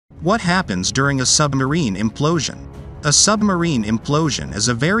What happens during a submarine implosion? A submarine implosion is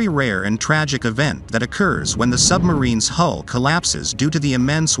a very rare and tragic event that occurs when the submarine's hull collapses due to the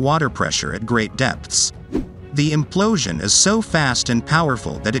immense water pressure at great depths. The implosion is so fast and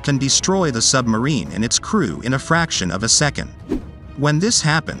powerful that it can destroy the submarine and its crew in a fraction of a second. When this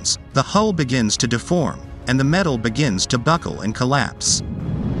happens, the hull begins to deform, and the metal begins to buckle and collapse.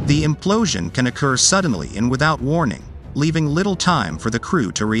 The implosion can occur suddenly and without warning, leaving little time for the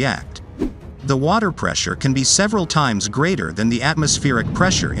crew to react. The water pressure can be several times greater than the atmospheric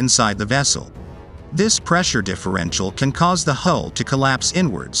pressure inside the vessel. This pressure differential can cause the hull to collapse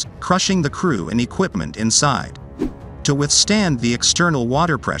inwards, crushing the crew and equipment inside. To withstand the external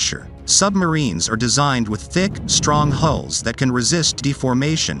water pressure, submarines are designed with thick, strong hulls that can resist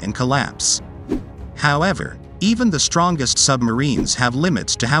deformation and collapse. However, even the strongest submarines have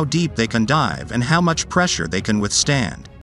limits to how deep they can dive and how much pressure they can withstand.